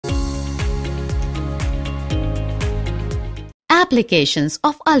Applications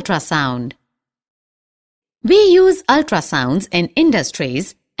of ultrasound. We use ultrasounds in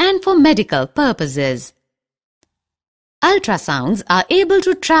industries and for medical purposes. Ultrasounds are able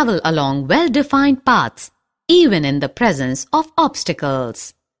to travel along well-defined paths, even in the presence of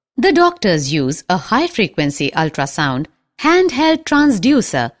obstacles. The doctors use a high-frequency ultrasound handheld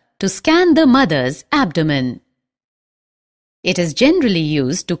transducer to scan the mother's abdomen. It is generally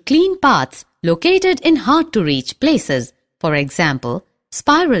used to clean parts located in hard-to-reach places, for example,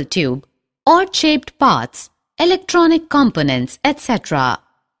 spiral tube, odd-shaped parts, electronic components, etc.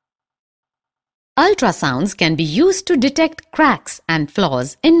 Ultrasounds can be used to detect cracks and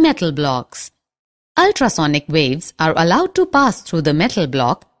flaws in metal blocks. Ultrasonic waves are allowed to pass through the metal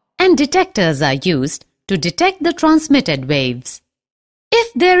block, and detectors are used to detect the transmitted waves.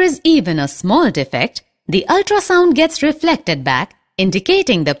 If there is even a small defect, the ultrasound gets reflected back,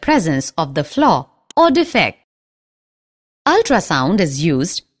 indicating the presence of the flaw or defect. Ultrasound is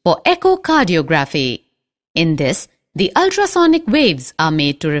used for echocardiography. In this, the ultrasonic waves are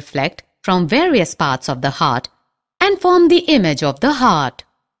made to reflect from various parts of the heart and form the image of the heart.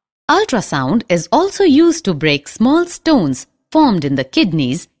 Ultrasound is also used to break small stones formed in the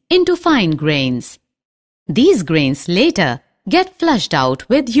kidneys into fine grains. These grains later get flushed out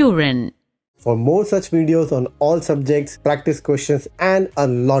with urine. For more such videos on all subjects, practice questions and a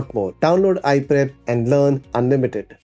lot more, download iPrep and learn unlimited.